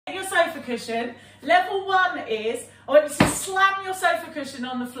sofa cushion. Level 1 is, I want you to slam your sofa cushion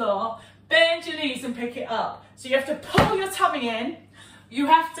on the floor, bend your knees and pick it up. So you have to pull your tummy in, you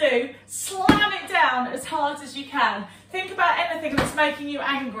have to slam it down as hard as you can. Think about anything that's making you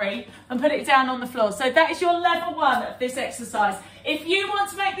angry and put it down on the floor. So that is your level 1 of this exercise. If you want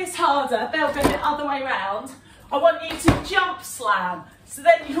to make this harder, they'll go the other way around. I want you to jump slam. So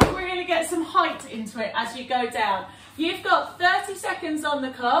then you'll really get some height into it as you go down. You've got 30 seconds on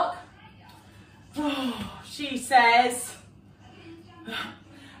the clock. Oh, she says.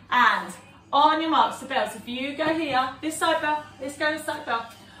 And on your marks, the bells. If you go here, this side bell, this goes this side bell.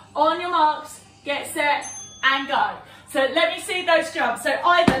 On your marks, get set and go. So let me see those jumps. So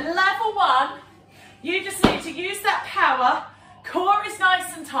either level 1, you just need to use that power, core is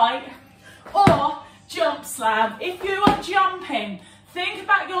nice and tight, or jump slam. If you are jumping, think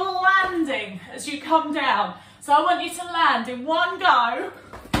about your landing as you come down. So I want you to land in one go.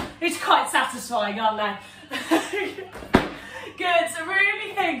 It's quite satisfying, aren't they? Good, so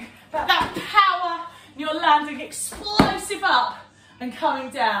really think about that power, you're landing explosive up and coming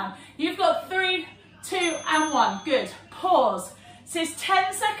down. You've got 3, 2 and 1, good. Pause. It says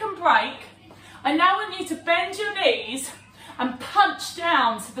 10-second break. I now want you to bend your knees and punch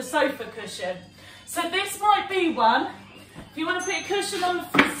down to the sofa cushion. So this might be one, if you want to put a cushion on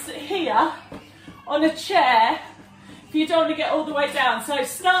the here, on a chair, if you don't want to get all the way down. So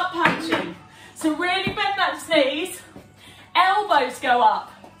start punching. So really bend those knees, elbows go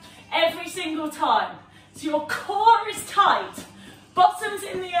up every single time. So your core is tight, bottoms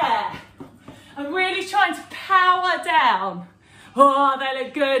in the air. I'm really trying to power down. Oh, they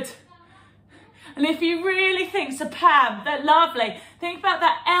look good. And if you really think, so Pam, they're lovely. Think about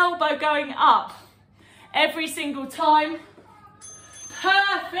that elbow going up every single time.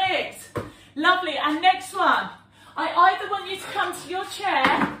 Perfect. Lovely. And next one. I either want you to come to your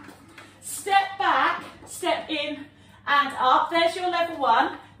chair, step back, step in and up. There's your level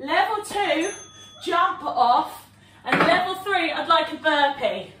 1. Level 2, jump off. And level 3, I'd like a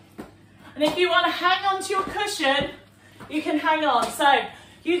burpee. And if you want to hang on to your cushion, you can hang on. So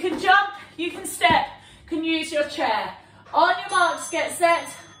you can jump, you can step, you can use your chair. On your marks, get set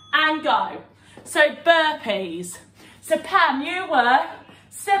and go. So burpees. So Pam, you were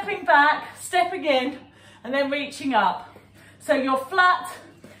stepping back, stepping in, and then reaching up. So you're flat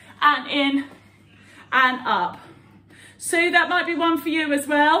and in and up. Sue, that might be one for you as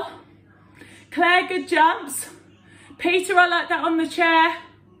well. Claire, good jumps. Peter, I like that on the chair.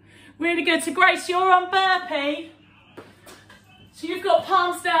 Really good. So Grace, you're on burpee. So you've got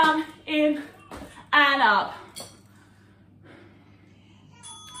palms down, in and up.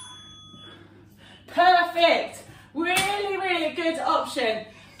 Perfect. Really, really good option.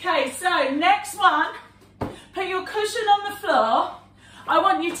 Okay, so next one, put your cushion on the floor. I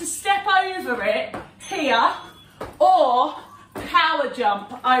want you to step over it here or power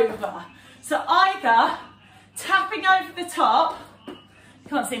jump over. So either tapping over the top, you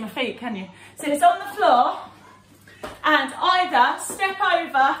can't see my feet, can you? So it's on the floor, and either step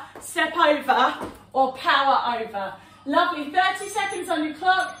over, or power over. Lovely, 30 seconds on your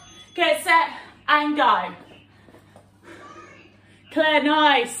clock, get set and go. Claire,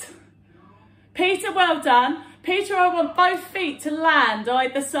 nice. Peter, well done. Peter, I want both feet to land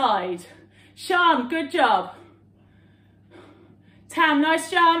either side. Sean, good job. Tam, nice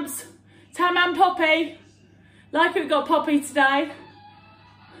jumps. Tam and Poppy. Like we've got Poppy today.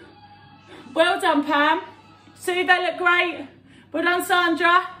 Well done, Pam. Sue, they look great. Well done,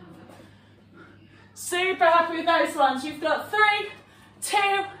 Sandra. Super happy with those ones. You've got 3, 2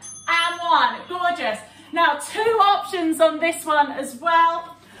 and 1. Gorgeous. Now, 2 options on this one as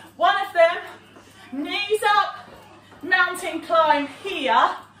well. One of them, knees up, mountain climb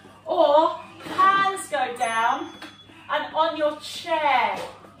here, or hands go down and on your chair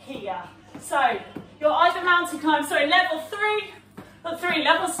here. So you're either mountain climb, sorry, level 3, not 3,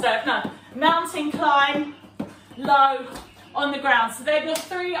 level step, no, mountain climb, low on the ground. So they're your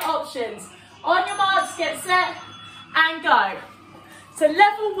 3 options. On your marks, get set and go. So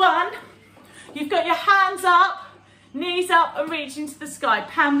level 1, you've got your hands up, knees up and reaching to the sky.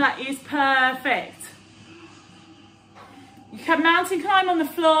 Pam, that is perfect. You can mountain climb on the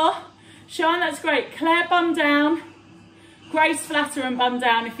floor. Sean, that's great. Claire, bum down. Grace, flatter and bum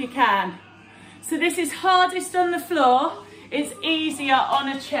down if you can. So this is hardest on the floor. It's easier on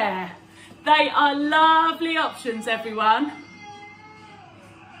a chair. They are lovely options, everyone.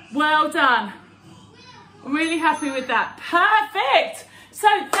 Well done. I'm really happy with that. Perfect. So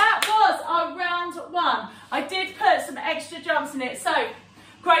that was our round 1. I did put some extra jumps in it. So,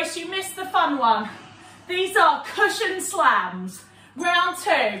 Grace, you missed the fun one. These are cushion slams. Round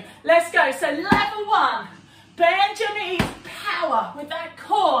 2. Let's go. So level 1. Bend your knees. Power with that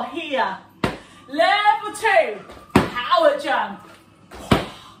core here. Level 2. Power jump.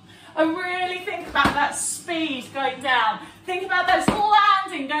 And really think about that speed going down. Think about those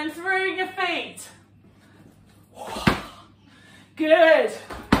landing going through your feet. Good.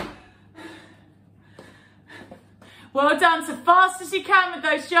 Well done. So fast as you can with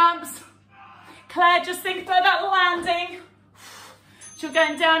those jumps. Claire, just think about that landing. You're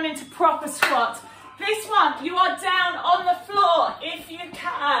going down into proper squat. This one, you are down on the floor if you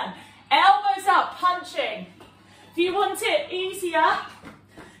can. Elbows up, punching. If you want it easier,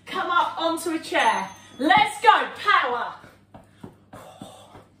 come up onto a chair. Let's go, power.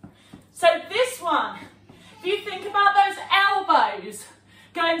 So this one, if you think about those elbows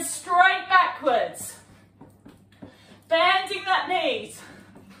going straight backwards, bending that knees,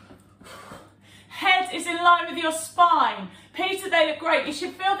 head is in line with your spine. Peter, they look great. You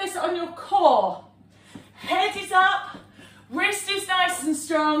should feel this on your core. Head is up, wrist is nice and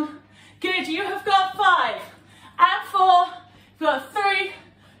strong. Good, you have got 5 and 4, you've got 3,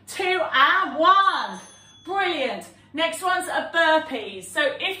 2 and 1. Brilliant. Next one's a burpees.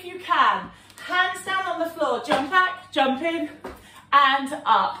 So if you can, hands down on the floor, jump back, jump in and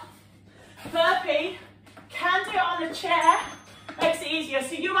up. Burpee, can do it on a chair, makes it easier.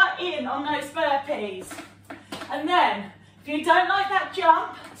 So you are in on those burpees. And then, if you don't like that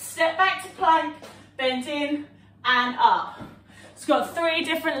jump, step back to plank, bend in and up. It's got 3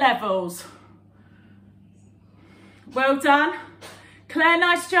 different levels. Well done. Claire,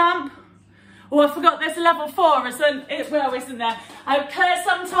 nice jump. Oh, I forgot there's a level 4, isn't there? Claire,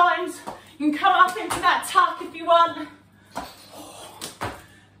 sometimes you can come up into that tuck if you want.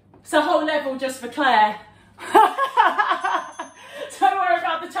 It's a whole level just for Claire. Don't worry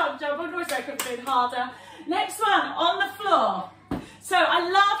about the tuck jump, I'll always make it a bit harder. Next one, on the floor. So I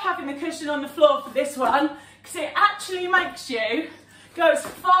love having the cushion on the floor for this one because it actually makes you go as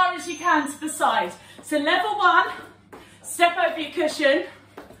far as you can to the side. So level 1, step over your cushion.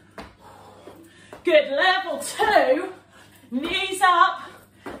 Good, level 2, knees up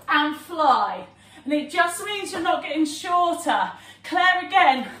and fly. And it just means you're not getting shorter. Claire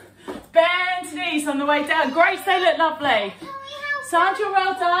again, bend knees on the way down. Grace, they look lovely. Sandra,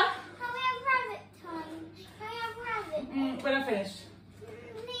 well done. Can we have rabbit time? Can we have rabbit time? When I'm finished.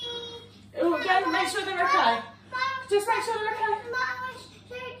 Oh, again, make sure they're okay. Just make sure they're okay.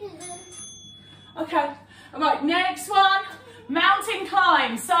 Okay, all right, next one, mountain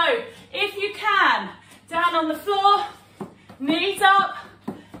climb. So, if you can, down on the floor, knees up,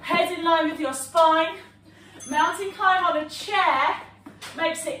 head in line with your spine. Mountain climb on a chair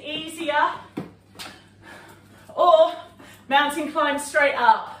makes it easier. Or mountain climb straight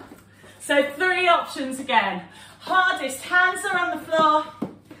up. So 3 options again. Hardest, hands are on the floor,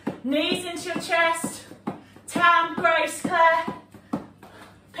 knees into your chest. Tam, Grace, Claire,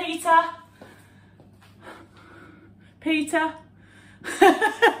 Peter. Peter.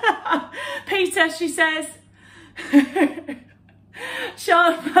 Peter, she says.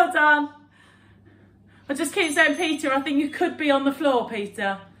 Sean, well done. I just keep saying Peter, I think you could be on the floor,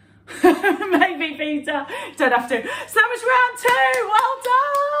 Peter. Maybe, Peter. You don't have to. So that was round 2. Well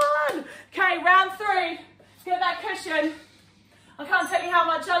done. Okay, round 3. Get that cushion. I can't tell you how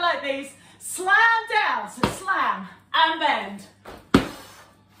much I like these. Slam down. So slam and bend.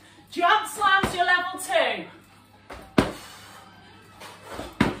 Jump slams your level 2.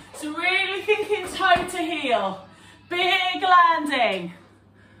 So really thinking toe to heel. Big landing.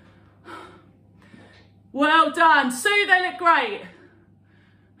 Well done. Sue, they look great.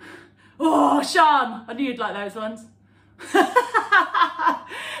 Oh, Sean, I knew you'd like those ones.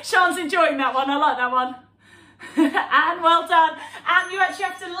 Sean's enjoying that one. I like that one. And well done. And you actually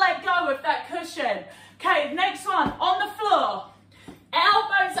have to let go of that cushion. Okay, next one, on the floor.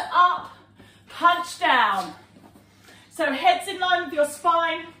 Elbows up, punch down. So head's in line with your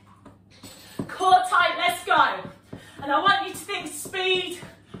spine. Core tight, let's go. And I want you to think speed,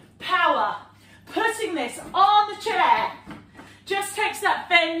 power. Putting this on the chair just takes that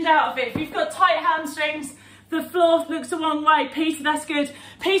bend out of it. If you've got tight hamstrings, the floor looks the wrong way. Peter, that's good.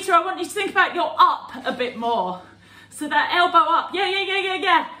 Peter, I want you to think about your up a bit more. So that elbow up.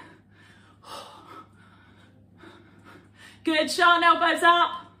 Yeah. Good, Sean, elbows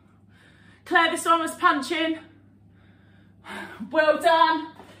up. Claire, this one was punching. Well done.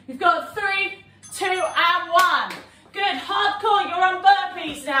 You've got 3, 2 and 1. Good, hardcore, you're on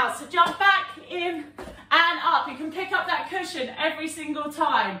burpees now. So jump back in and up. You can pick up that cushion every single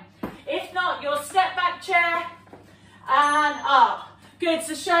time. If not, your step back chair and up. Good,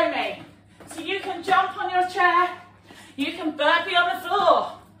 so show me. So you can jump on your chair, You can burpee on the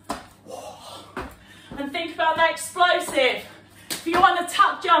floor. And think about that explosive. If you want a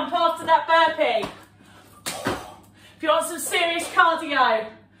tuck jump after that burpee. If you want some serious cardio.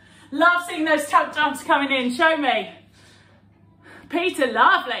 Love seeing those tuck jumps coming in. Show me. Peter,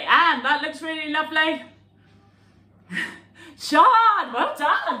 lovely. Anne, that looks really lovely. Sean, well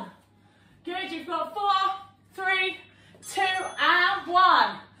done. Good, you've got 4, 3, 2, and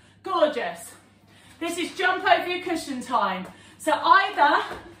 1. Gorgeous. This is jump over your cushion time. So either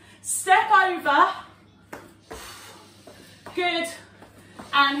step over, good,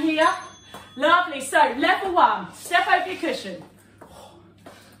 and here, lovely. So level 1, step over your cushion.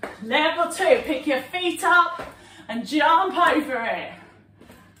 Level 2, pick your feet up and jump over it.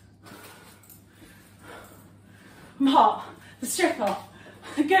 I'm hot, the strip off.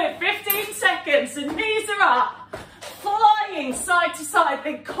 Good, 15 seconds, the knees are up. Flying side to side,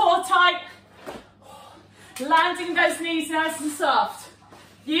 then core tight. Landing those knees nice and soft.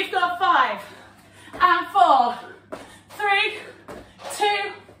 You've got 5 and 4, 3,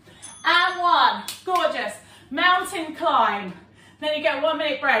 2 and 1. Gorgeous. Mountain climb. Then you get a 1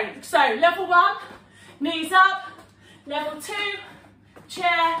 minute break. So level 1, knees up. Level 2,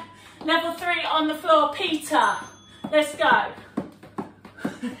 chair. Level 3 on the floor, Peter. Let's go.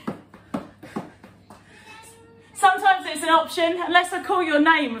 Sometimes it's an option, unless I call your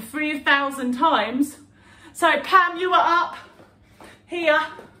name 3,000 times. So Pam, you are up here.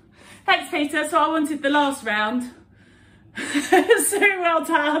 Thanks, Peter. So I wanted the last round. So well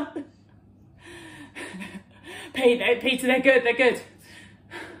done. Peter, they're good, they're good.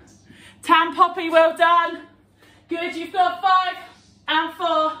 Tam, Poppy, well done. Good, you've got 5 and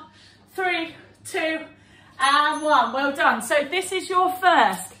 4, 3, 2 and 1. Well done. So this is your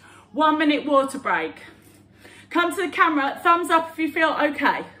first 1 minute water break. Come to the camera, thumbs up if you feel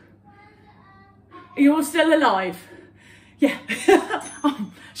okay. You're still alive. Yeah.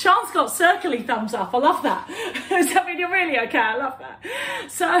 Sean's got circly thumbs up. I love that. Does that mean you're really okay? I love that.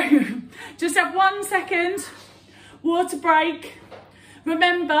 So just have 1 second water break.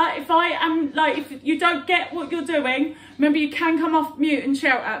 Remember, if you don't get what you're doing, remember you can come off mute and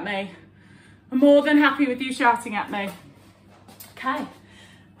shout at me. I'm more than happy with you shouting at me. Okay.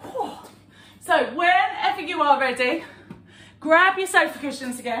 So whenever you are ready, grab your sofa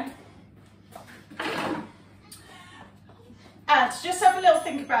cushions again. And just have a little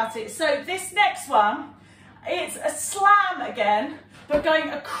think about it. So this next one, it's a slam again, but going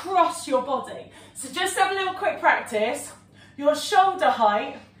across your body. So just have a little quick practice, your shoulder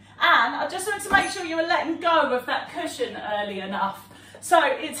height, and I just want to make sure you are letting go of that cushion early enough. So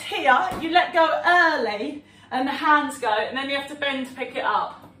it's here, you let go early, and the hands go, and then you have to bend to pick it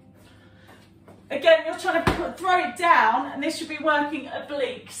up. Again, you're trying to throw it down, and this should be working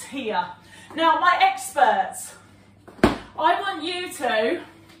obliques here. Now, my experts, I want you to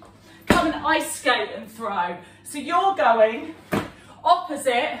come and ice skate and throw. So you're going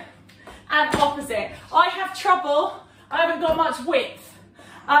opposite and opposite. I have trouble, I haven't got much width,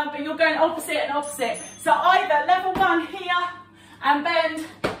 but you're going opposite and opposite. So either level 1 here and bend,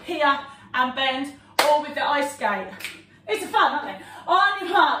 here and bend, or with the ice skate. It's fun, aren't they? On your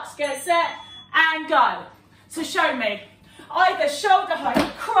marks, get set and go. So show me. Either shoulder height,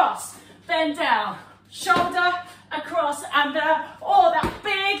 across, bend down, shoulder, across and down, or that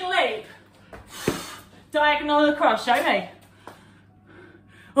big leap. Diagonal across, show me.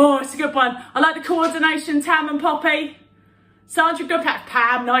 Oh, it's a good one. I like the coordination, Tam and Poppy. Sandra, good pack.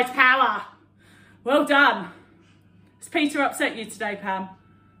 Pam, nice power. Well done. Has Peter upset you today, Pam?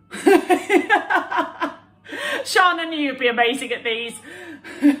 Sean, I knew you'd be amazing at these.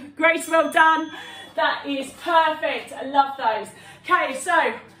 Grace, well done. That is perfect. I love those. Okay,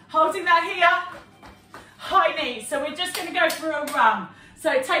 so holding that here, high knees. So we're just going to go through a run.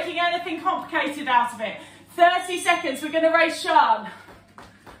 So taking anything complicated out of it. 30 seconds, we're going to race Sean.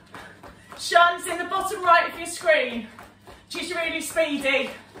 Sean's in the bottom right of your screen. She's really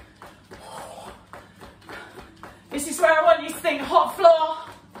speedy. This is where I want you to think hot floor.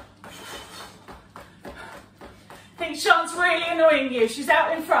 I think Sean's really annoying you. She's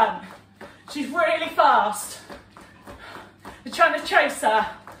out in front. She's really fast. You're trying to chase her.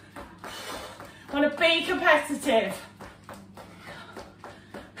 Want to be competitive.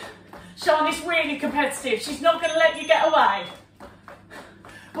 Sean is really competitive. She's not going to let you get away.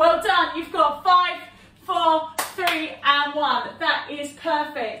 Well done. You've got 5, 4, 3 and 1. That is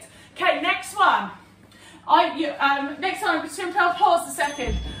perfect. Okay, next one. Next time, between pause a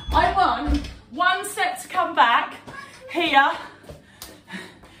second. I want 1 step to come back here.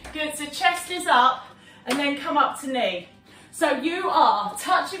 Good, so chest is up and then come up to knee. So you are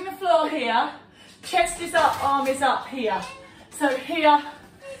touching the floor here, Chest is up, arm is up here. So here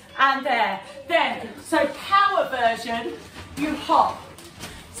and there. Then, so power version, you hop.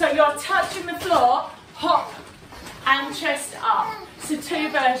 So you're touching the floor, hop and chest up. So 2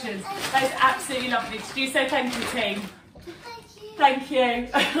 versions. That is absolutely lovely. Did you say thank you, team? Thank you.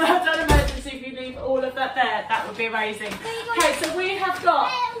 I've done emergency. If you leave all of that there, that would be amazing. Okay, so we have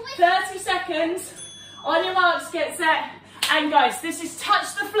got 30 seconds. On your marks, get set, and go. So this is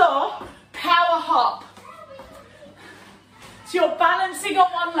touch the floor, power hop. So you're balancing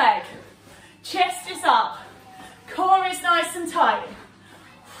on one leg. Chest is up. Core is nice and tight.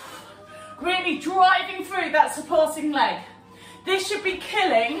 Really driving through that supporting leg. This should be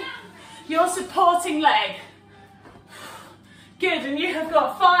killing your supporting leg. Good, and you have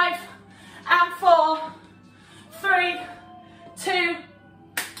got 5 and 4, 3, 2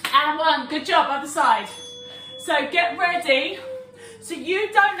 and 1. Good job, other side. So get ready. So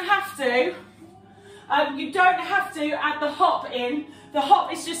you don't have to add the hop in. The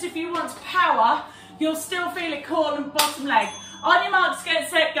hop is just if you want power, you'll still feel it core and bottom leg. On your marks, get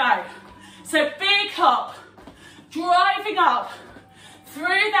set, go. So big hop, driving up through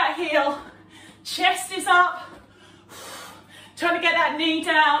that heel, chest is up, trying to get that knee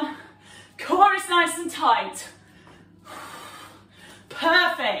down, core is nice and tight.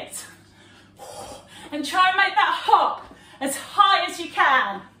 Perfect. And try and make that hop as high as you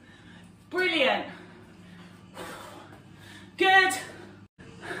can. Brilliant. Good.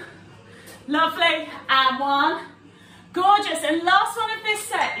 Lovely. And 1. Gorgeous. And last one of this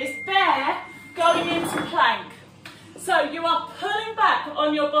set is bear going into plank. So you are pulling back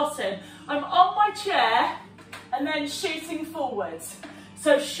on your bottom. I'm on my chair and then shooting forwards.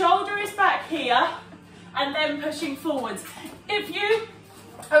 So shoulder is back here and then pushing forwards. If you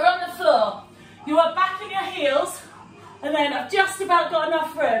are on the floor, you are back in your heels and then I've just about got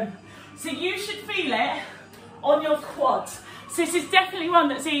enough room. So you should feel it on your quads. So this is definitely one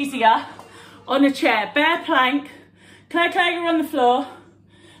that's easier on a chair. Bear plank. Claire, you're on the floor.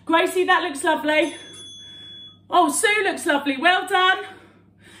 Gracie, that looks lovely. Oh, Sue looks lovely. Well done.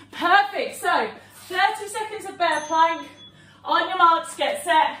 Perfect. So 30 seconds of bear plank. On your marks, get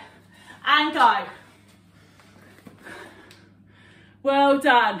set and go. Well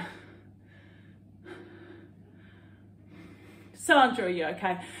done. Sandra, are you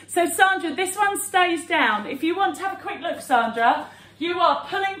okay? So Sandra, this one stays down. If you want to have a quick look, Sandra, you are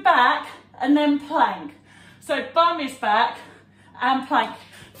pulling back and then plank. So bum is back and plank.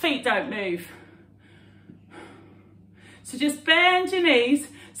 Feet don't move. So just bend your knees.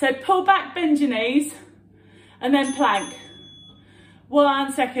 So pull back, bend your knees and then plank.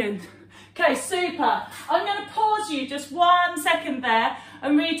 1 second. Okay, super. I'm going to pause you just 1 second there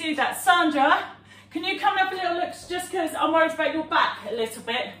and redo that. Sandra, can you come up a little look just because I'm worried about your back a little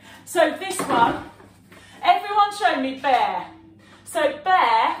bit. So this one, everyone show me bear. So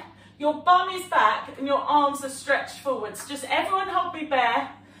bear, your bum is back and your arms are stretched forwards. Just everyone hold me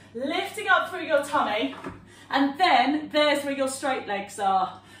bear, lifting up through your tummy, and then there's where your straight legs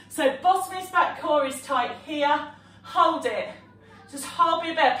are. So bottom is back, core is tight here, hold it. Just hold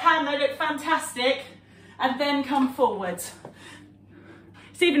me bear. Pam, they look fantastic. And then come forward.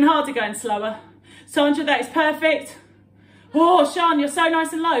 It's even harder going slower. Sandra, that is perfect. Oh, Sean, you're so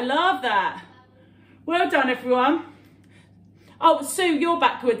nice and low. Love that. Well done, everyone. Oh, Sue, you're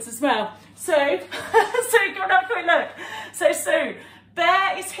backwards as well. Sue, Sue, go and have a quick look. So, Sue,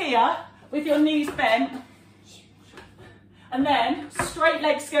 bear is here with your knees bent. And then straight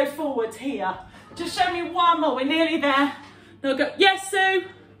legs go forward here. Just show me one more. We're nearly there. They'll go, yes, Sue.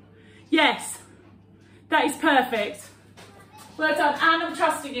 Yes. That is perfect. Well done. And I'm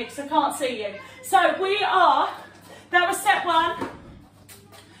trusting you because I can't see you. So that was set 1.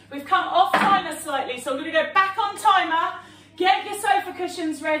 We've come off timer slightly. So we're going to go back on timer. Get your sofa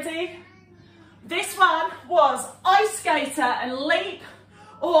cushions ready. This one was ice skater and leap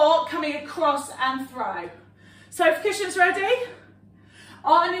or coming across and throw. Sofa cushions ready?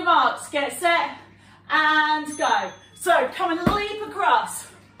 On your marks, get set and go. So come and leap across.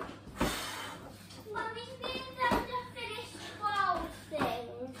 Mummy, we have to finish 12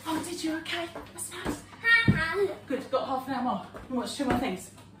 things. Oh, did you? Okay, that's nice. Haha. Good, got half an hour more. You watch 2 more things.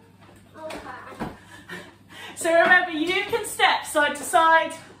 Okay. So remember, you can step side to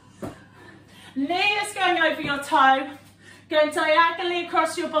side. Knee is going over your toe. Go diagonally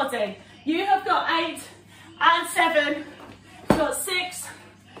across your body. You have got 8 and 7. You've got 6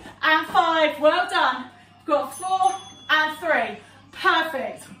 and 5. Well done. You've got 4 and 3.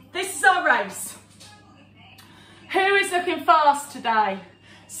 Perfect. This is our race. Who is looking fast today?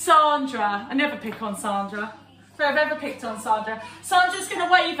 Sandra. I never pick on Sandra. If I've ever picked on Sandra. Sandra's going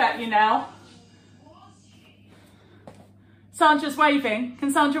to wave at you now. Sandra's waving.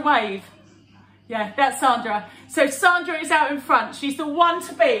 Can Sandra wave? Yeah, that's Sandra. So Sandra is out in front. She's the one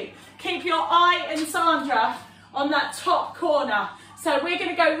to beat. Keep your eye and Sandra on that top corner. So we're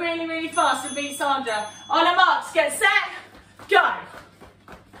going to go really, really fast and beat Sandra. On our marks, get set, go.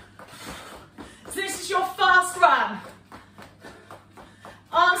 So this is your fast run.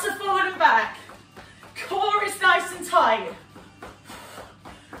 Arms are forward and back. Core is nice and tight.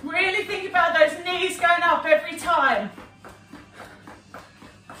 Really think about those knees going up every time.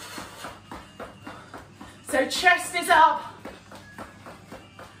 So chest is up.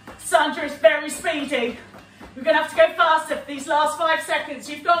 Sandra is very speedy. We're going to have to go faster for these last 5 seconds.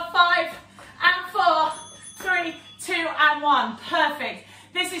 You've got 5 and 4, 3, 2 and 1. Perfect.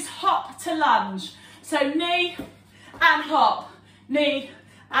 This is hop to lunge. So knee and hop, knee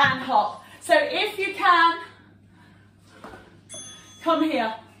and hop. So if you can, come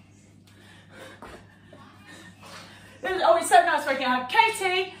here. Oh, it's so nice waking up.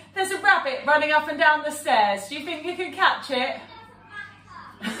 Katie, there's a rabbit running up and down the stairs. Do you think you can catch it?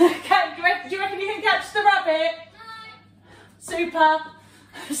 Do you reckon you can catch the rabbit? No. Super.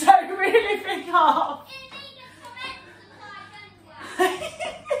 So really think hard.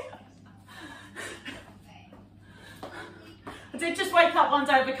 I did just wake up one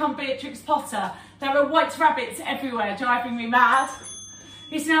day and become Beatrix Potter. There are white rabbits everywhere, driving me mad.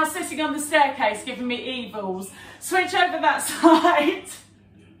 He's now sitting on the staircase, giving me evils. Switch over that side.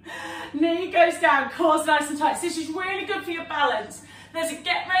 Knee goes down, core's nice and tight. So this is really good for your balance. There's a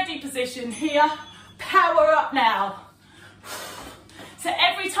get ready position here. Power up now. So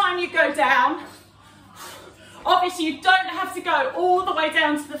every time you go down, obviously you don't have to go all the way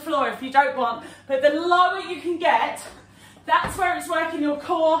down to the floor if you don't want, but the lower you can get, that's where it's working your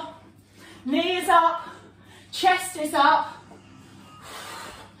core. Knee is up, chest is up.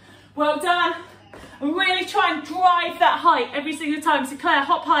 Well done. And really try and drive that height every single time. So Claire,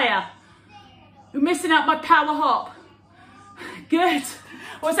 hop higher. You're missing out my power hop. Good.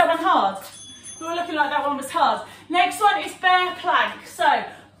 Was that one hard? You were looking like that one was hard. Next one is bear plank. So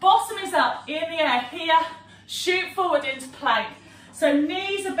bottom is up in the air here. Shoot forward into plank. So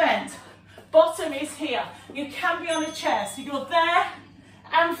knees are bent. Bottom is here. You can be on a chair. So you're there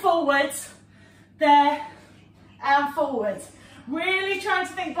and forwards. There and forwards. Really trying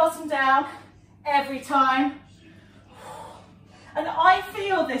to think bottom down every time. And I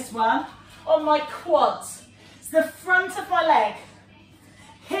feel this one on my quads. It's the front of my leg.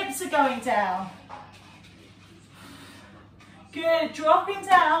 Hips are going down. Good, dropping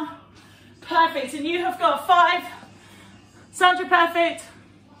down. Perfect, and you have got 5. Sandra, perfect.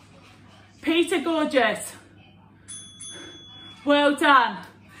 Peter, gorgeous. Well done.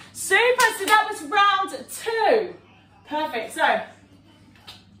 Super, so that was round 2. Perfect, so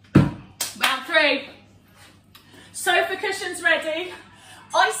round 3. Sofa cushions ready.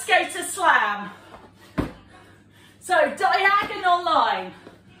 Ice skater slam. So diagonal line.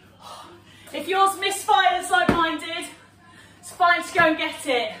 If yours misfires like mine did, it's fine to go and get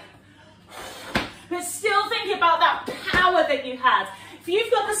it. But still thinking about that power that you had. If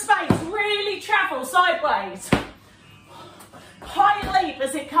you've got the space, really travel sideways. High leap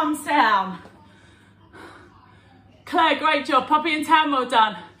as it comes down. Claire, great job. Poppy and Tam, well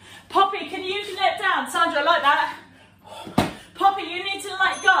done. Poppy, can you let down? Sandra, like that. Poppy, you need to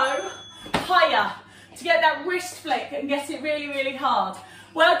let go higher to get that wrist flick and get it really, really hard.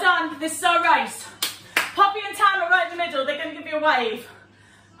 Well done. This is our race. Poppy and Tam are right in the middle. They're going to give you a wave.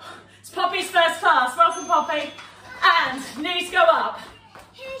 It's Poppy's first class. Welcome, Poppy. And knees go up.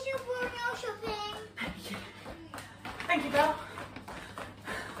 Here's your Bruno shopping. Thank you. Thank you, Belle.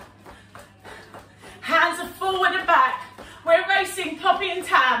 Hands are forward and back. We're racing Poppy and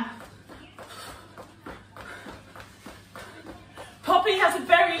Tam. Poppy has a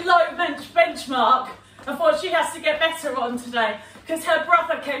very low benchmark of what she has to get better on today because her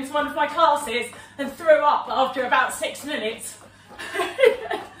brother came to one of my classes and threw up after about 6 minutes.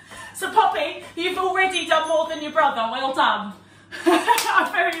 So Poppy, you've already done more than your brother. Well done.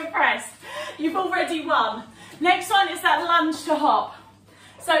 I'm very impressed. You've already won. Next one is that lunge to hop.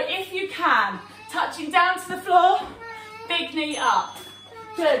 So if you can, touching down to the floor, big knee up.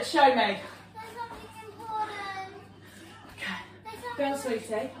 Good, show me. Go,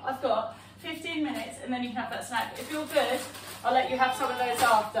 sweetie. I've got 15 minutes and then you can have that snack. If you're good, I'll let you have some of those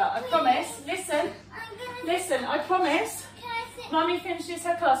after. I promise. Listen. Listen, I promise. Mummy finishes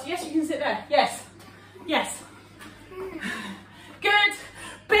her class. Yes, you can sit there. Yes. Yes. Good.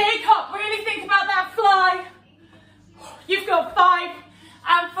 Big hop. Really think about that fly. You've got 5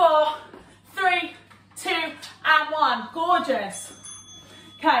 and 4, 3, 2 and 1. Gorgeous.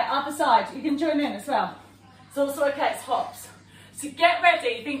 Okay, other side. You can join in as well. It's also okay. It's hops. So get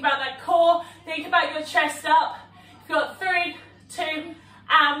ready, think about that core, think about your chest up. You've got 3, 2,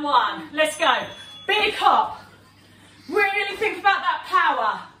 and 1. Let's go. Big hop. Really think about that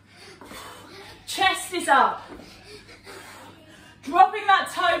power. Chest is up. Dropping that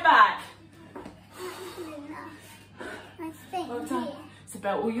toe back. Well done.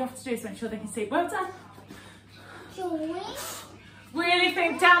 Isabel, all you have to do is make sure they can see. Well done. Really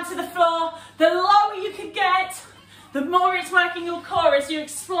think down to the floor. The lower you can get, the more it's working your core as you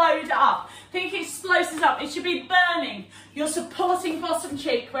explode up. Think explosives up. It should be burning your supporting bottom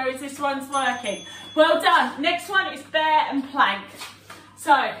cheek, whereas this one's working. Well done. Next one is bear and plank.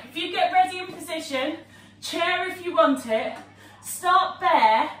 So if you get ready in position, chair if you want it, start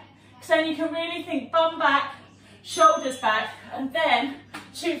bear, because then you can really think bum back, shoulders back, and then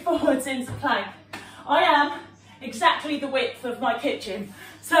shoot forwards into plank. I am exactly the width of my kitchen.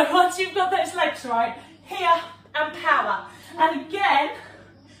 So once you've got those legs right, here and power. And again,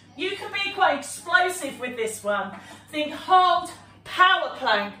 you can be quite explosive with this one. Think hold, power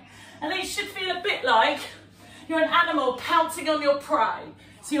plank. And it should feel a bit like you're an animal pouncing on your prey.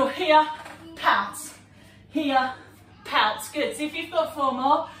 So you're here, pounce, here, pounce. Good. So if you've got 4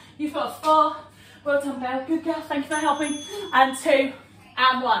 more, you've got 4. Well done, Belle. Good girl. Thank you for helping. And 2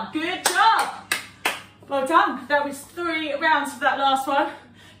 and 1. Good job. Well done. That was 3 rounds of that last one.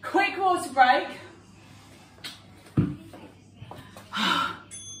 Quick water break.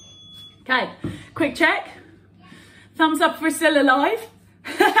 Okay, quick check. Thumbs up for still alive.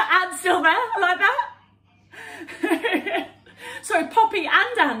 And still there. I like that. Sorry, Poppy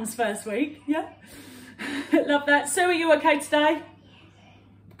and Anne's first week. Yeah. Love that. Sue, are you okay today?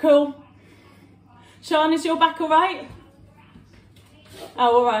 Cool. Sean, is your back all right?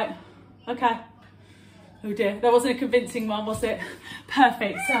 Oh, all right. Okay. Oh dear, that wasn't a convincing one, was it?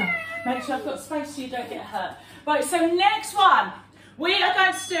 Perfect. So make sure I've got space so you don't get hurt. Right, so next one, we are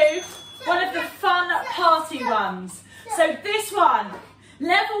going to do one of the fun party ones. So this one,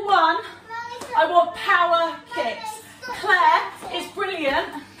 level 1, I want power kicks. Claire is brilliant.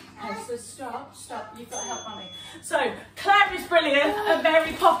 Okay, so stop, you've got to help mummy. So Claire is brilliant at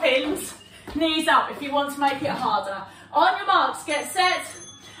Mary Poppins. Knees up if you want to make it harder. On your marks, get set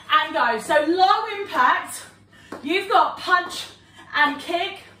and go. So low impact, you've got punch and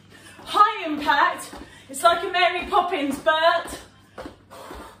kick. High impact, it's like a Mary Poppins Bert.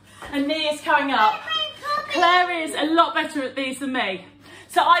 And knee is coming up. Claire is a lot better at these than me.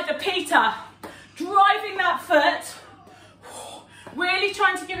 So either Peter, driving that foot, really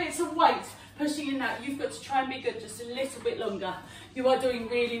trying to give it some weight, pushing in that. You've got to try and be good just a little bit longer. You are doing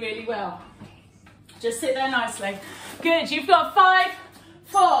really, really well. Just sit there nicely. Good, you've got 5,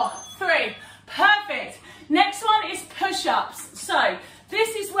 4, 3. Perfect. Next one is push-ups. So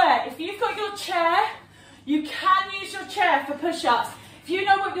this is where, if you've got your chair, you can use your chair for push-ups. If you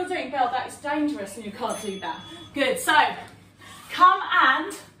know what you're doing, Belle, that is dangerous and you can't do that. Good, so come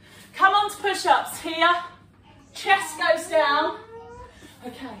on to push-ups here. Chest goes down.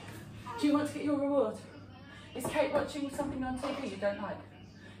 Okay, do you want to get your reward? Is Kate watching something on TV you don't like?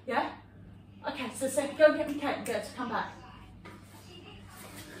 Yeah? Okay, so go and get me Kate and get her to come back.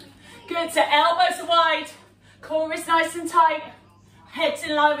 Good, so elbows are wide, core is nice and tight, head's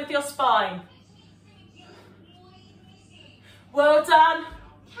in line with your spine. Well done.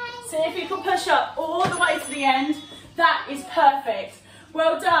 See if you can push up all the way to the end. That is perfect.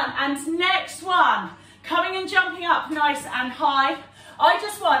 Well done. And next one, coming and jumping up nice and high. I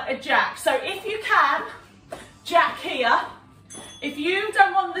just want a jack. So if you can, jack here. If you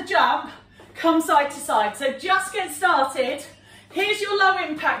don't want the jump, come side to side. So just get started. Here's your low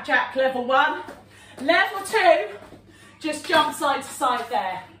impact jack, level 1. Level 2, just jump side to side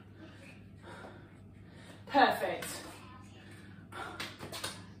there. Perfect.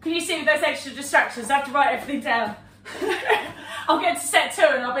 Can you see those extra distractions? I have to write everything down. I'll get to set 2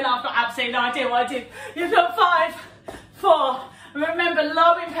 and I'll be like, I've got absolutely no idea what I did. You've got 5, 4. Remember,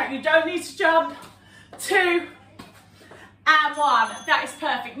 low impact, you don't need to jump. 2 and 1. That is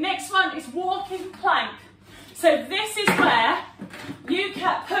perfect. Next one is walking plank. So this is where you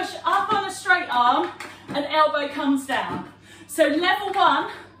can push up on a straight arm and elbow comes down. So level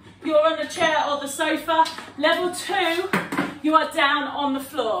 1, you're on a chair or the sofa. Level 2, you are down on the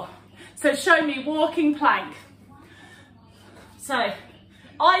floor. So show me walking plank. So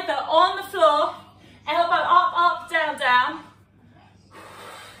either on the floor, elbow up, up, down, down.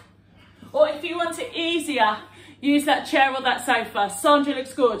 Or if you want it easier, use that chair or that sofa. Sandra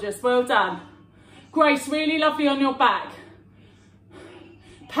looks gorgeous, well done. Grace, really lovely on your back.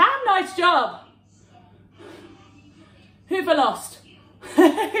 Pam, nice job. Hoover lost.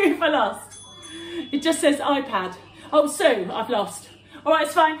 Hoover lost. It just says iPad. Oh, Sue, I've lost. All right,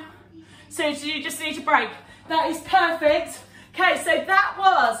 it's fine. Sue, you just need a break. That is perfect. Okay, so that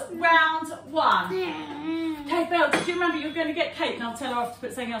was round 1. Okay, Belle, did you remember you were going to get cake? And I'll tell her off to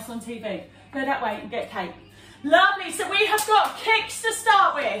put something else on TV. Go that way and get cake. Lovely, so we have got kicks to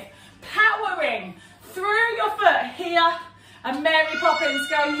start with. Powering through your foot here, and Mary Poppins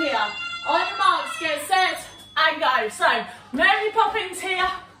going here. On your marks, get set and go. So, Mary Poppins here.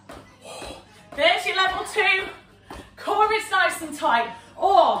 There's your level 2. Core is nice and tight.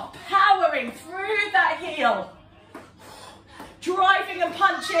 Or powering through that heel. Driving and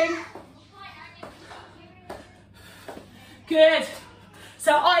punching. Good.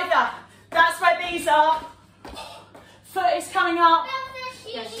 So either that's where these are. Foot is coming up.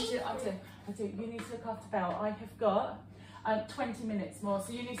 Yes, I do. You need to look after Belle. I have got 20 minutes more.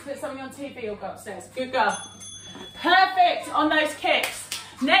 So you need to put something on TV or go upstairs. Good girl. Perfect on those kicks.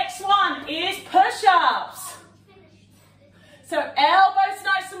 Next one is push-ups. So elbows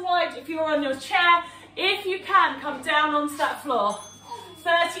nice and wide if you're on your chair. If you can, come down onto that floor.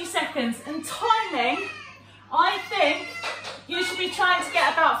 30 seconds. And timing, I think you should be trying to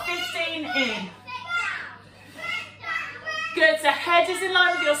get about 15 in. Good, so head is in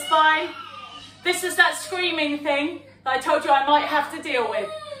line with your spine. This is that screaming thing that I told you I might have to deal with.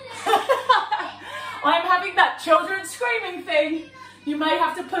 I'm having that children screaming thing. You may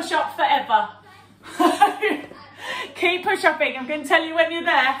have to push up forever. Keep push-upping. I'm going to tell you when you're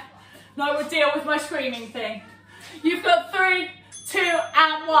there. And I will deal with my screaming thing. You've got 3, 2,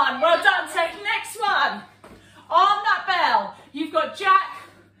 and 1. Well done. So next one. On that bell, you've got jack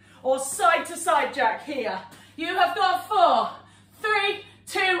or side-to-side jack here. You have got 4, 3,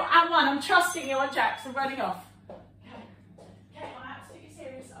 2, and 1. I'm trusting you on jacks. I'm running off. Okay, I'm absolutely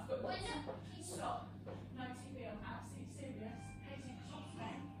serious. I've got to stop. No TV, I'm absolutely serious. Katie, stop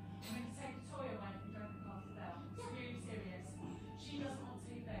playing. I'm going to take the toy away from Don't Look After Belle. It's really serious. She doesn't want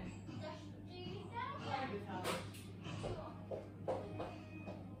TV. Play with her.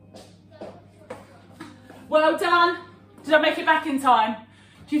 Well done. Did I make it back in time?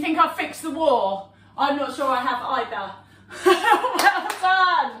 Do you think I've fixed the war? I'm not sure I have either. Well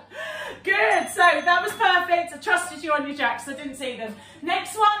done. Good. So that was perfect. I trusted you on your jacks. I didn't see them.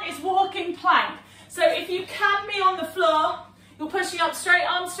 Next one is walking plank. So if you can be on the floor, you're pushing up straight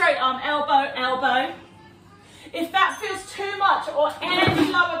arm, elbow, elbow. If that feels too much or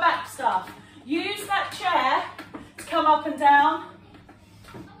any lower back stuff, use that chair to come up and down.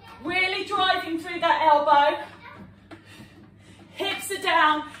 Really driving through that elbow. Hips are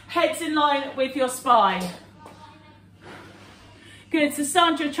down, head's in line with your spine. Good, so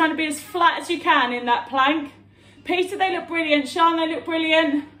Sandra, trying to be as flat as you can in that plank. Peter, they look brilliant. Sean, they look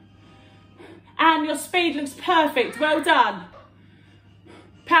brilliant. And your speed looks perfect, well done.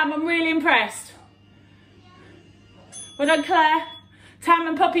 Pam, I'm really impressed. Well done, Claire. Tam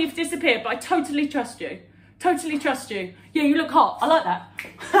and Poppy have disappeared, but I totally trust you. Totally trust you. Yeah, you look hot. I like that.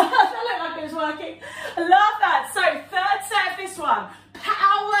 That looked like it was working. I love that. So, third set of this one.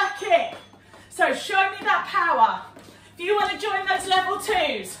 Power kick. So, show me that power. If you want to join those level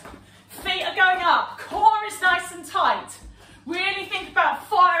 2s, feet are going up. Core is nice and tight. Really think about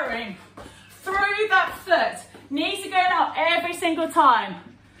firing through that foot. Knees are going up every single time.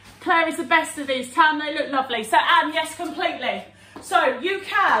 Claire is the best of these. Tam, they look lovely. So, Anne, yes, completely. So, you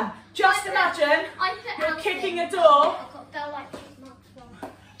can. Just imagine you're kicking a door,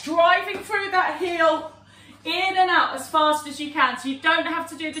 driving through that heel, in and out as fast as you can. So you don't have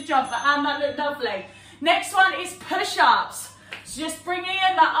to do the jump, but and that looked lovely. Next one is push-ups. So just bringing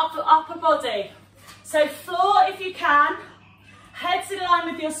in that upper body. So floor if you can, head's in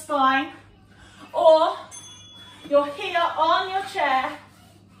line with your spine, or you're here on your chair,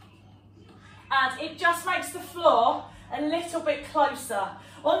 and it just makes the floor a little bit closer.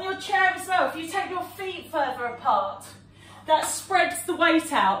 On your chair as well, if you take your feet further apart, that spreads the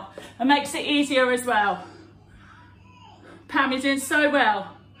weight out and makes it easier as well. Pam is doing so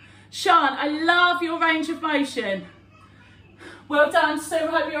well. Sean, I love your range of motion. Well done, Sue, I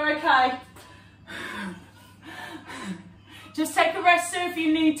hope you're okay. Just take a rest, Sue, if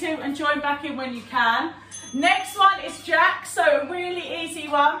you need to, and join back in when you can. Next one is jack, so a really easy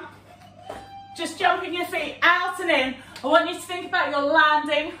one. Just jumping your feet out and in. I want you to think about your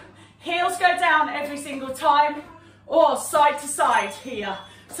landing. Heels go down every single time, or side to side here.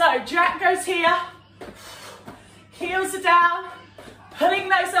 So jack goes here, heels are down, pulling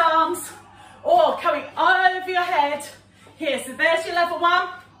those arms, or coming over your head here. So there's your level 1,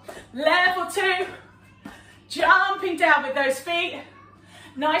 level 2, jumping down with those feet.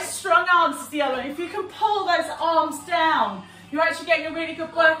 Nice strong arms is the other one. If you can pull those arms down, you're actually getting a really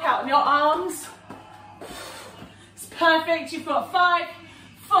good workout on your arms. It's Perfect. You've got 5,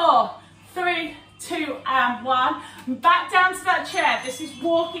 4, 3, 2, and 1. And back down to that chair. This is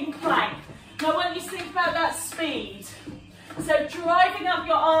walking plank. Now I want you to think about that speed. So driving up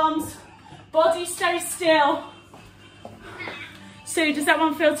your arms, body stays still. Sue, does that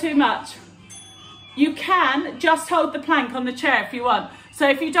one feel too much? You can just hold the plank on the chair if you want. So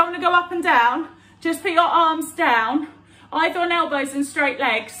if you don't want to go up and down, just put your arms down, either on elbows and straight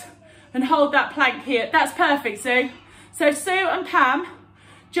legs, and hold that plank here. That's perfect, Sue. So Sue and Pam,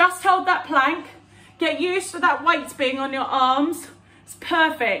 just hold that plank. Get used to that weight being on your arms. It's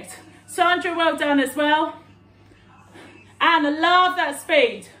perfect. Sandra, well done as well. And I love that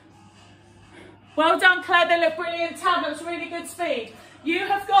speed. Well done, Claire, they look brilliant. Tam, looks really good speed. You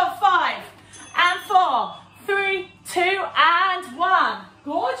have got 5 and 4, 3, 2, and 1.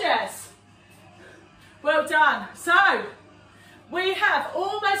 Gorgeous. Well done. So, we have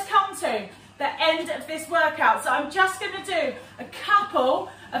almost come to the end of this workout. So I'm just going to do a couple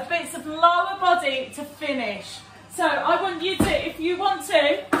of bits of lower body to finish. So I want you to, if you want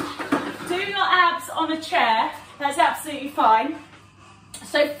to, do your abs on a chair. That's absolutely fine.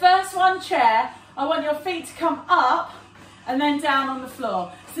 So first one, chair. I want your feet to come up and then down on the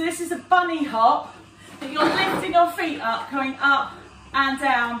floor. So this is a bunny hop, that you're lifting your feet up, going up and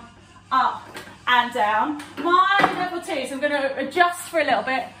down, up and down. My level 2 is, I'm going to adjust for a little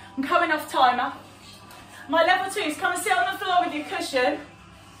bit. I'm coming off timer. My level 2 is come and sit on the floor with your cushion.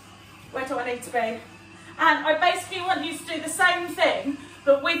 Where do I need to be? And I basically want you to do the same thing,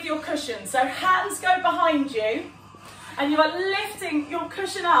 but with your cushion. So hands go behind you, and you are lifting your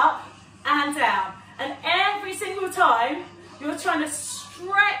cushion up and down. And every single time, you're trying to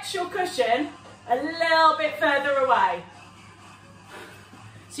stretch your cushion a little bit further away.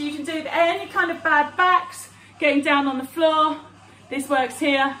 So you can do any kind of bad backs, getting down on the floor. This works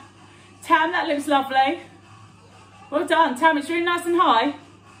here. Tam, that looks lovely. Well done, Tam, it's really nice and high.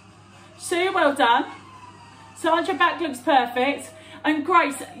 Sue, well done. Sandra, back looks perfect. And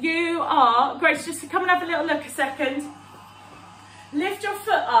Grace, Grace, just come and have a little look a second. Lift your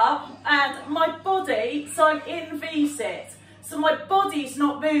foot up, and my body, so I'm in V-sit. So my body's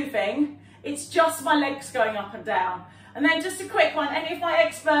not moving, it's just my legs going up and down. And then just a quick one, any of my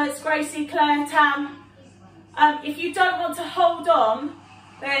experts, Gracie, Claire, Tam, if you don't want to hold on,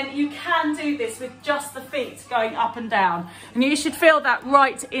 then you can do this with just the feet going up and down. And you should feel that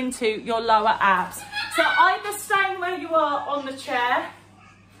right into your lower abs. So either staying where you are on the chair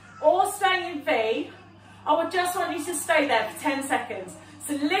or staying in V. I would just want you to stay there for 10 seconds.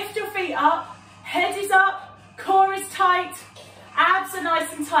 So lift your feet up, head is up, core is tight, abs are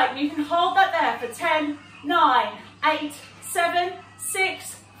nice and tight. And you can hold that there for 10, 9, 8, 7,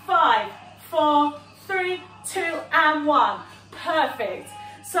 6, 5, 4, 3, 2, and 1. Perfect.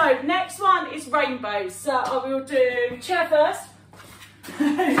 So next one is rainbows. So I will do chair first.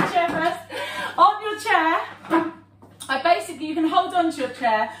 Chair first. On your chair, you can hold on to your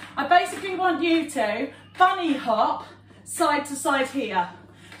chair. I basically want you to bunny hop side to side here.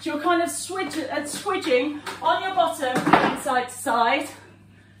 So you're kind of switching on your bottom side to side.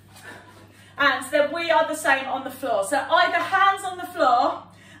 And then we are the same on the floor. So either hands on the floor,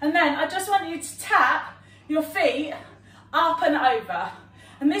 and then I just want you to tap your feet up and over.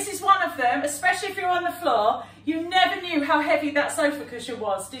 And this is one of them, especially if you're on the floor, you never knew how heavy that sofa cushion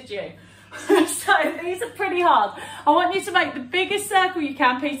was, did you? So these are pretty hard. I want you to make the biggest circle you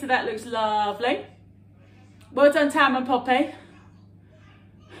can. Peter, that looks lovely. Well done, Tam and Poppy.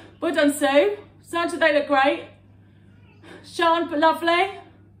 Well done, Sue. Sandra, they look great. Sean, lovely.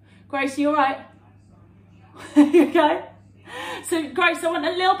 Grace, you all right? You okay? So Grace, I want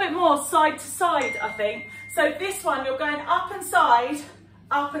a little bit more side to side, I think. So this one, you're going up and side.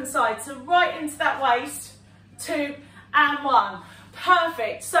 So right into that waist, 2 and 1.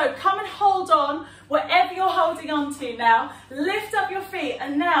 Perfect. So come and hold on, whatever you're holding on to now. Lift up your feet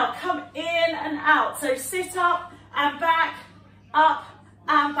and now come in and out. So sit up and back, up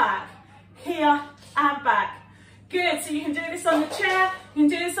and back, here and back. Good. So you can do this on the chair, you can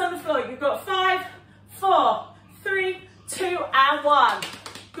do this on the floor. You've got 5, 4, 3, 2 and 1.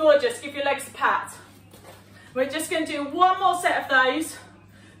 Gorgeous. Give your legs a pat. We're just going to do one more set of those.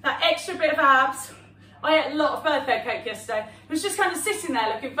 That extra bit of abs. I ate a lot of birthday cake yesterday. It was just kind of sitting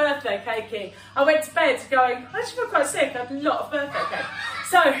there looking birthday cakey. I went to bed going, I actually feel quite sick. I had a lot of birthday cake.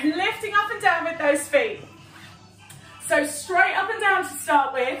 So lifting up and down with those feet. So straight up and down to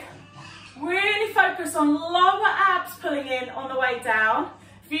start with. Really focus on lower abs pulling in on the way down.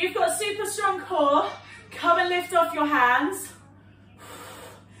 If you've got a super strong core, come and lift off your hands.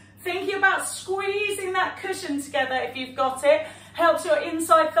 Thinking about squeezing that cushion together if you've got it. Helps your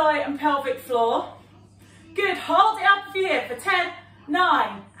inside thigh and pelvic floor. Good, hold it up for here for 10,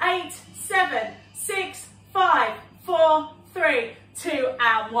 9, 8, 7, 6, 5, 4, 3, 2,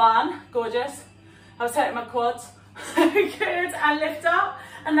 and 1. Gorgeous. I was hurting my quads. Good, and lift up.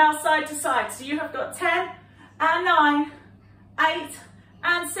 And now side to side. So you have got 10 and 9, 8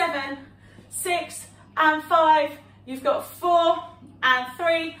 and 7, 6 and 5. You've got 4 and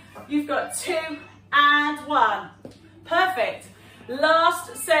 3. You've got 2 and 1. Perfect.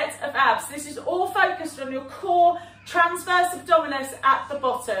 Last set of abs. This is all focused on your core transverse abdominis at the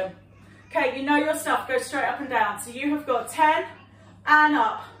bottom. Okay, you know your stuff. Go straight up and down. So you have got 10 and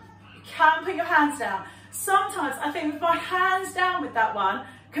up. You can put your hands down. Sometimes I think with my hands down with that one,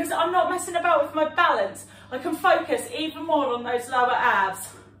 because I'm not messing about with my balance, I can focus even more on those lower abs.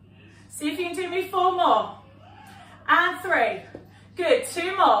 See if you can do me 4 more. And 3. Good,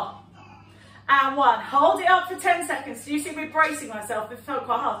 2 more. And 1. Hold it up for 10 seconds. Do you see me bracing myself? It felt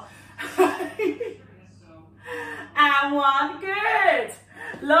quite hard. And 1. Good.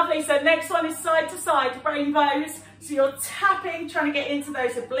 Lovely. So next one is side to side rainbows. So you're tapping, trying to get into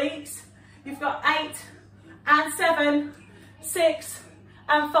those obliques. You've got 8 and 7, 6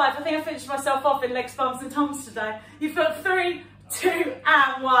 and 5. I think I finished myself off in legs, bums and toms today. You've got 3, 2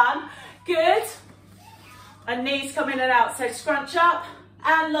 and 1. Good. And knees come in and out. So scrunch up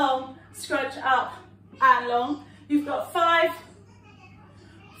and long. Scrunch up and long. You've got 5,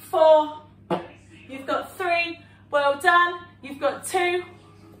 4, you've got 3, well done. You've got 2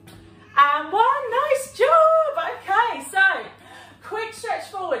 and 1, nice job. Okay, so quick stretch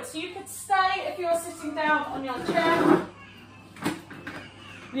forward. So you could stay if you're sitting down on your chair.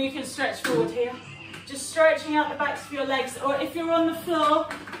 And you can stretch forward here. Just stretching out the backs of your legs, or if you're on the floor,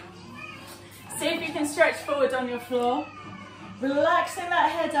 see if you can stretch forward on your floor. Relaxing that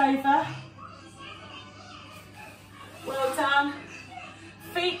head over. Well done.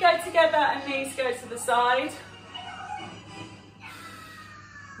 Feet go together and knees go to the side.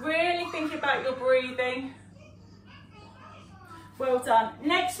 Really think about your breathing. Well done.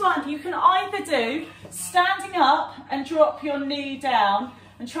 Next one, you can either do standing up and drop your knee down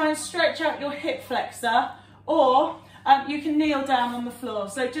and try and stretch out your hip flexor, or you can kneel down on the floor.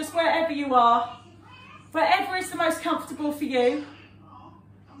 So just wherever you are, wherever is the most comfortable for you.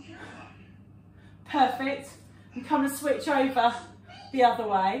 Perfect. And come and switch over the other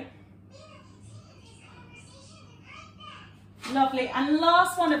way. Lovely. And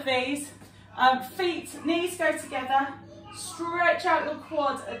last one of these, feet, knees go together. Stretch out your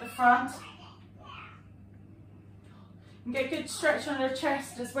quad at the front. And get a good stretch on your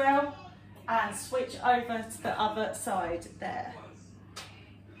chest as well. And switch over to the other side there.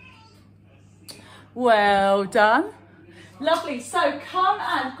 Well done. Lovely. So come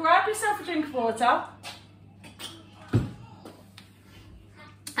and grab yourself a drink of water.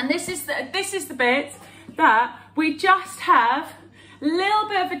 And this is the bit that we just have a little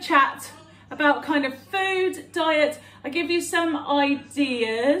bit of a chat about kind of food, diet. I give you some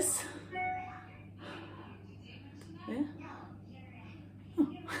ideas. Yeah.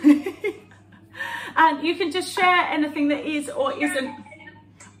 And you can just share anything that is or isn't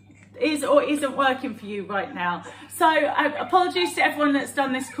working for you right now. So apologies to everyone that's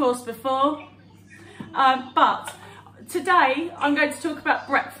done this course before, but today I'm going to talk about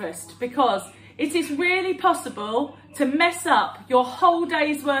breakfast, because it is really possible to mess up your whole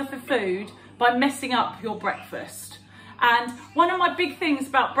day's worth of food by messing up your breakfast. And one of my big things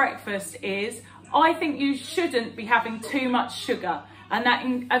about breakfast is I think you shouldn't be having too much sugar, and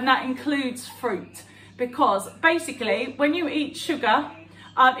that includes fruit, because basically when you eat sugar,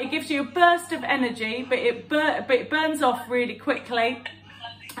 it gives you a burst of energy, but it burns off really quickly,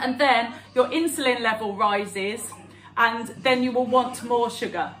 and then your insulin level rises, and then you will want more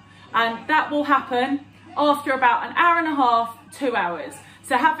sugar. And that will happen after about an hour and a half, 2 hours.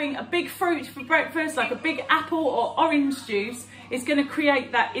 So having a big fruit for breakfast, like a big apple or orange juice, is going to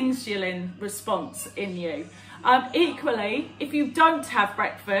create that insulin response in you. Equally, if you don't have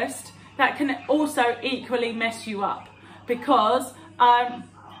breakfast, that can also equally mess you up, because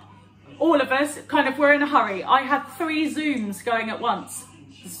all of us we're in a hurry. I had 3 Zooms going at once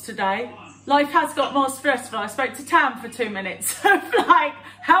today. Life has got more stressful. I spoke to Tam for 2 minutes. Like,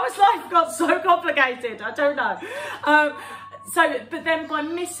 how has life got so complicated? I don't know. But then by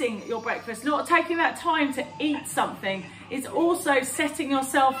missing your breakfast, not taking that time to eat something, is also setting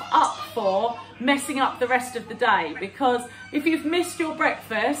yourself up for messing up the rest of the day. Because if you've missed your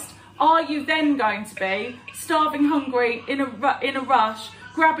breakfast, are you then going to be starving hungry in a rush,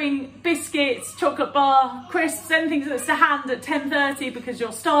 grabbing biscuits, chocolate bar, crisps, anything that's to hand at 10:30 because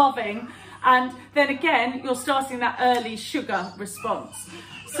you're starving? And then again, you're starting that early sugar response.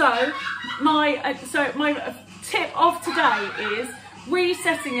 So my tip of today is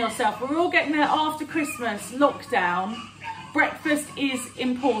resetting yourself. We're all getting there after Christmas lockdown. Breakfast is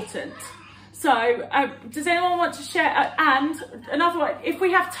important. So does anyone want to share? And another one, if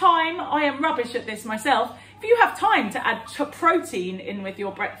we have time, I am rubbish at this myself. If you have time to add protein in with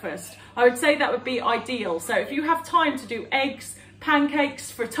your breakfast, I would say that would be ideal. So if you have time to do eggs,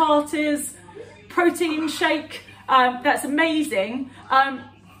 pancakes, frittatas, protein shake, that's amazing.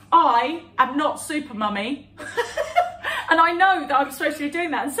 I am not super mummy. And I know that I'm supposed to be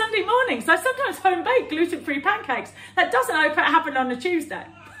doing that on Sunday mornings. I sometimes home bake gluten-free pancakes. That doesn't happen on a Tuesday.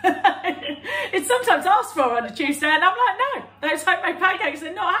 It's sometimes asked for on a Tuesday, and I'm like, no, those homemade pancakes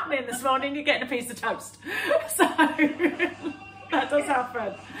are not happening this morning. You're getting a piece of toast. So that does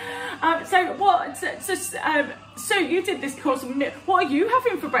happen. So you did this course. What are you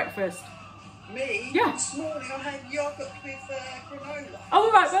having for breakfast? Me? Yeah. This morning I had yogurt with granola. Oh,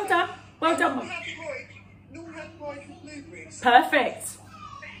 all right, well done. Well done. Nor had porridge with blueberries. Perfect.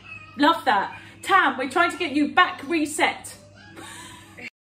 Love that. Tam, we're trying to get you back reset.